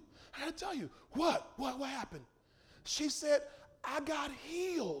tell you. What happened? She said, I got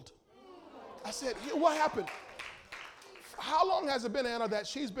healed. I said, what happened? How long has it been, Anna, that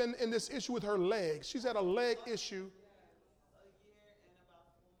she's been in this issue with her leg? She's had a leg issue.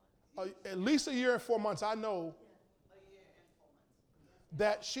 At least a year and 4 months, I know.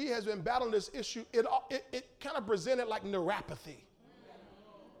 that she has been battling this issue. It kind of presented like neuropathy.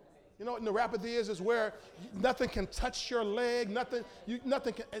 You know what neuropathy is? Is where nothing can touch your leg, nothing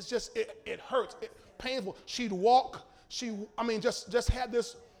can, it's just, it hurts, painful. She'd walk, just had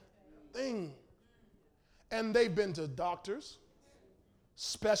this thing. And they've been to doctors,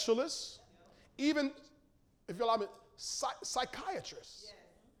 specialists, even, if you allow me, psychiatrists.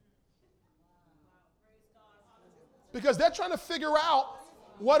 Because they're trying to figure out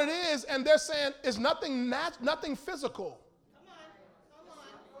what it is, and they're saying it's nothing physical.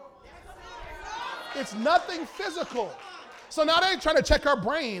 It's nothing physical. So now they're trying to check her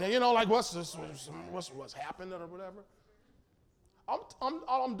brain, and like what's happened or whatever.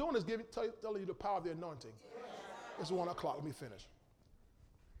 All I'm doing is telling you the power of the anointing. It's 1 o'clock. Let me finish.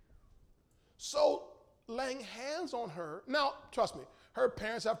 So laying hands on her. Now, trust me, her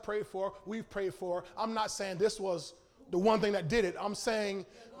parents have prayed for her. We've prayed for her. I'm not saying this was the one thing that did it. I'm saying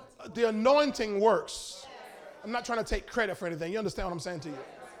the anointing works. I'm not trying to take credit for anything. You understand what I'm saying to you?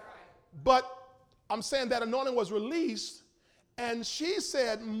 But I'm saying that anointing was released, and she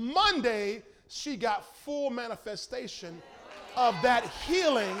said Monday she got full manifestation of that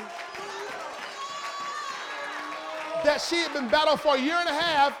healing that she had been battling for a year and a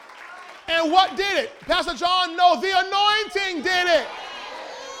half. And what did it? Pastor John, no, the anointing did it.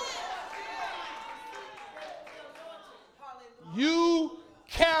 You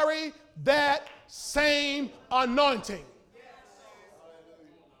carry that same anointing.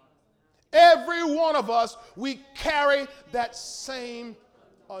 Every one of us, we carry that same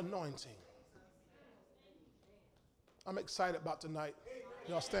anointing. I'm excited about tonight.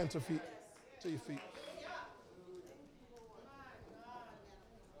 Y'all stand to your feet.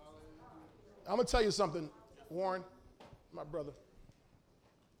 I'm going to tell you something, Warren, my brother.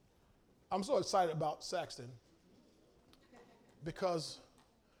 I'm so excited about Saxton because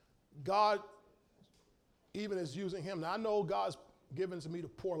God even is using him. Now, I know God's given to me to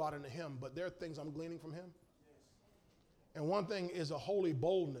pour a lot into him, but there are things I'm gleaning from him. And one thing is a holy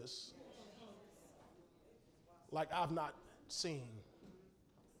boldness like I've not seen.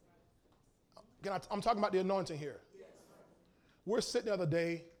 Again, I'm talking about the anointing here. We're sitting the other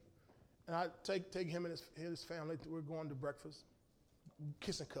day, and I take him and his family. We're going to breakfast,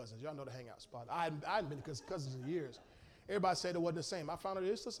 kissing cousins. Y'all know the hangout spot. I hadn't been to cousins in years. Everybody said it wasn't the same. I found out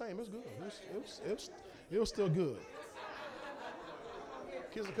it's the same. It's good. It was still good.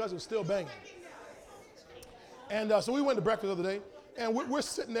 Kissing cousins was still banging. And so we went to breakfast the other day, and we're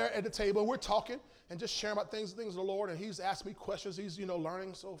sitting there at the table, and we're talking and just sharing about things of the Lord. And he's asking me questions. He's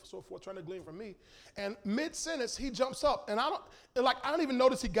learning so forth, trying to glean from me. And mid sentence, he jumps up, and I don't even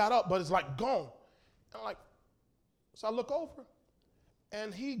notice he got up, but it's like gone. And I'm like, so I look over,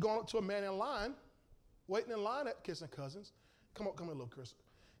 and he gone up to a man in line, waiting in line at Kissing Cousins. Come here, little Chris.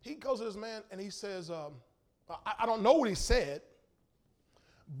 He goes to this man, and he says, I don't know what he said,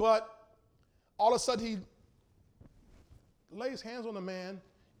 but all of a sudden he lays hands on the man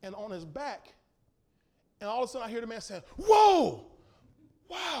and on his back. And all of a sudden I hear the man saying, whoa,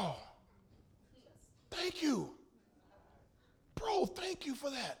 wow, thank you. Bro, thank you for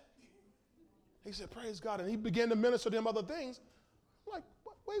that. He said, praise God. And he began to minister to him other things. I'm like,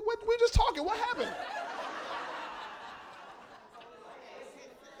 wait, we just talking. What happened?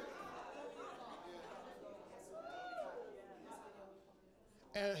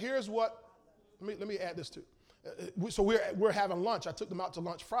 And here's what, let me add this too. So we're having lunch. I took them out to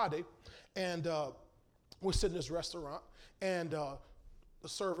lunch Friday, and we're sitting in this restaurant, and the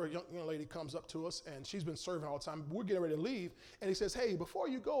server, young lady, comes up to us, and she's been serving all the time. We're getting ready to leave, and he says, hey, before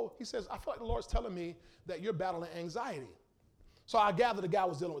you go, he says, I feel like the Lord's telling me that you're battling anxiety. So I gathered the guy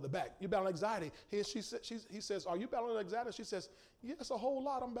was dealing with the back. You're battling anxiety. He says, are you battling anxiety? She says, yes, a whole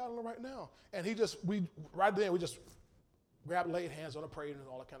lot I'm battling right now. And right then, we just grabbed, laid hands on her, prayed, and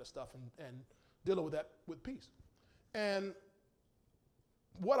all that kind of stuff, and dealing with that with peace. And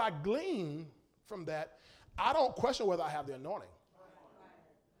what I glean from that, I don't question whether I have the anointing.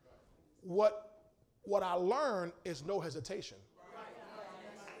 What I learn is no hesitation.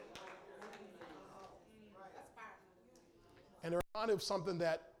 And it reminded me of something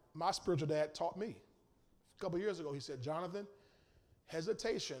that my spiritual dad taught me. A couple years ago, he said, Jonathan,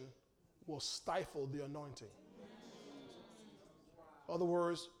 hesitation will stifle the anointing. In other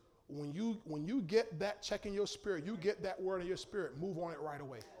words, when you get that check in your spirit, you get that word in your spirit, move on it right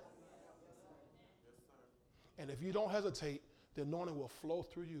away. And if you don't hesitate, the anointing will flow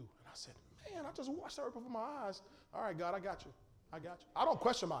through you. And I said, man, I just watched that right before my eyes. All right, God, I got you. I don't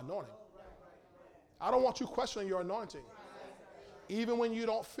question my anointing. I don't want you questioning your anointing. Even when you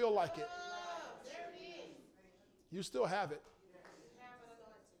don't feel like it, you still have it.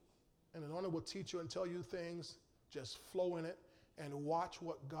 And the anointing will teach you and tell you things. Just flow in it and watch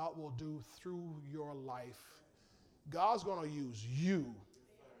what God will do through your life. God's going to use you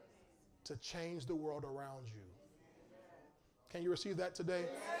to change the world around you. Can you receive that today?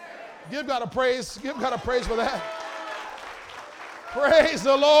 Give God a praise. Give God a praise for that. Praise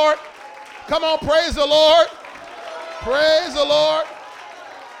the Lord. Come on, praise the Lord. Praise the Lord.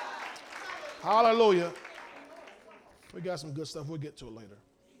 Hallelujah. We got some good stuff. We'll get to it later.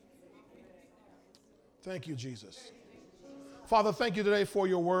 Thank you, Jesus. Father, thank you today for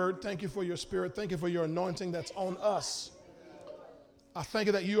your word. Thank you for your spirit. Thank you for your anointing that's on us. I thank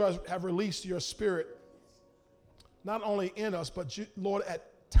you that you have released your spirit, not only in us, but you, Lord,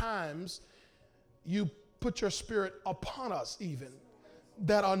 at times you put your spirit upon us even.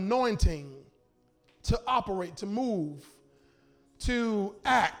 That anointing to operate, to move, to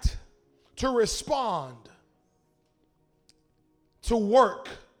act, to respond, to work.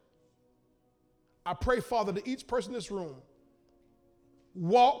 I pray, Father, that each person in this room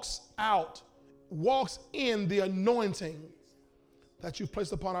walks in the anointing that you've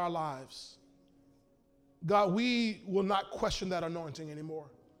placed upon our lives. God, we will not question that anointing anymore.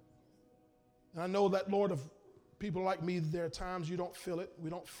 And I know that, Lord, of people like me, there are times you don't feel it. We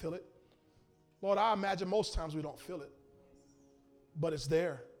don't feel it. Lord, I imagine most times we don't feel it. But it's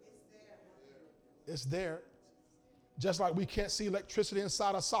there. It's there. Just like we can't see electricity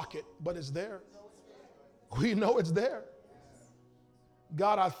inside a socket, but it's there. We know it's there.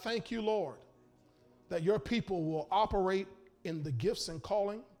 God, I thank you, Lord, that your people will operate in the gifts and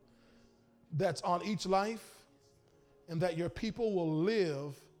calling that's on each life, and that your people will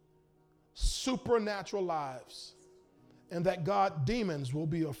live supernatural lives, and that, God, demons will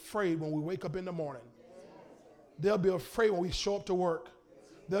be afraid when we wake up in the morning. They'll be afraid when we show up to work.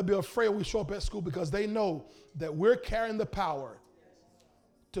 They'll be afraid when we show up at school, because they know that we're carrying the power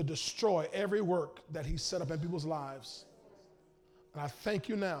to destroy every work that he set up in people's lives. And I thank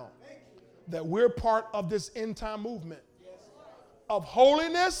you now that we're part of this end time movement of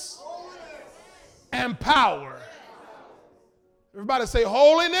holiness and power. Everybody say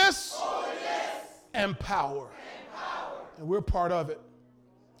holiness and power. And we're part of it.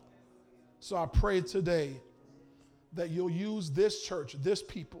 So I pray today that you'll use this church, this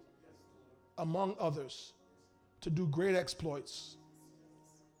people, among others, to do great exploits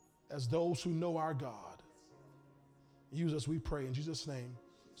as those who know our God. Use us, we pray, in Jesus' name.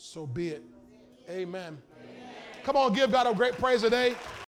 So be it. Amen. Come on, give God a great praise today.